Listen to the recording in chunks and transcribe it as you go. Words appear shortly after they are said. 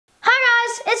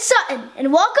Sutton,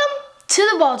 and welcome to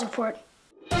the Bald Report.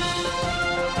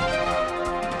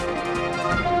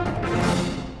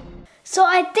 So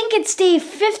I think it's day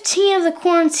 15 of the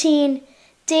quarantine,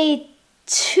 day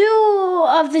 2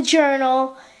 of the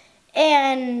journal,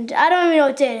 and I don't even know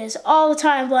what day it is. All the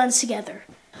time blends together.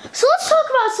 So let's talk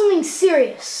about something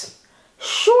serious.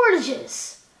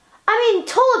 Shortages. I mean,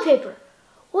 toilet paper.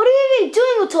 What are you even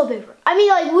doing with toilet paper? I mean,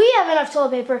 like, we have enough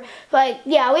toilet paper. Like,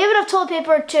 yeah, we have enough toilet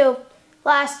paper to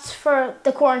last for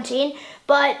the quarantine.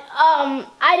 But,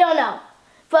 I don't know.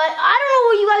 But I don't know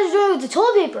what you guys are doing with the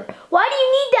toilet paper. Why do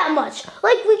you need that much?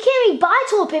 Like, we can't even buy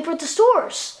toilet paper at the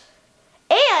stores.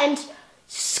 And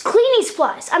cleaning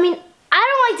supplies. I mean, I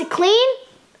don't like to clean,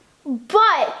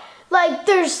 but, like,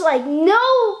 there's, like,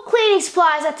 no cleaning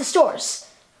supplies at the stores.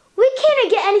 We can't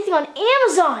even get anything on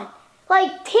Amazon.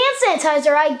 Like, hand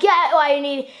sanitizer, I get why you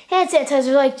need hand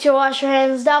sanitizer, like, to wash your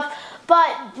hands and stuff.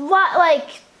 But,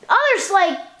 like, others,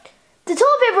 like, the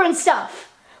toilet paper and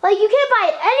stuff. Like, you can't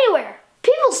buy it anywhere.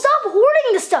 People, stop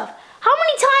hoarding the stuff. How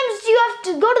many times do you have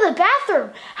to go to the bathroom?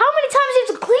 How many times do you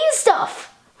have to clean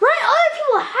stuff? Let other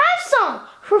people have some,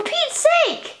 for Pete's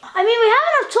sake. I mean, we have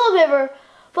enough toilet paper,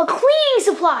 but cleaning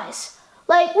supplies.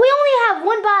 Like, we only have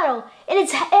one bottle, and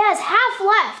it has half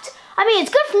left. I mean,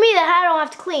 it's good for me that I don't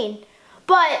have to clean.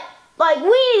 But, like,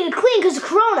 we need to clean because of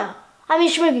Corona. I mean,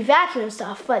 she might be vacuuming and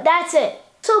stuff, but that's it.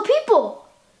 So, people,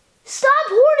 stop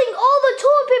hoarding all the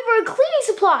toilet paper and cleaning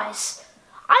supplies.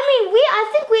 I mean, I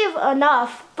think we have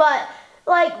enough, but,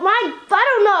 like, I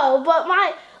don't know, but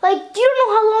like, you don't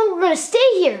know how long we're going to stay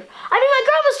here. I mean, my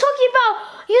grandma's talking about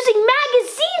using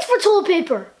magazines for toilet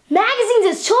paper. Magazines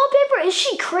as toilet paper? Is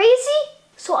she crazy?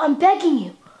 So I'm begging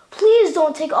you, please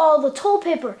don't take all the toilet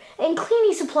paper and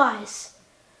cleaning supplies.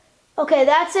 Okay,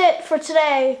 that's it for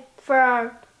today for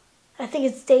our, I think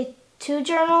it's day 2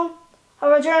 journal,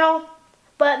 of our journal.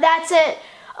 But that's it.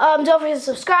 Don't forget to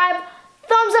subscribe.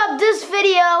 Thumbs up this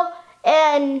video,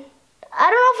 and I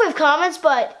don't know if we have comments,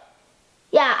 but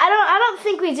yeah, I don't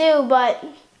think we do, but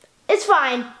it's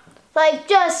fine. Like,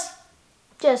 just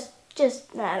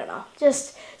I don't know.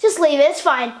 Just leave it. It's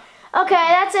fine. Okay,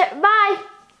 that's it. Bye.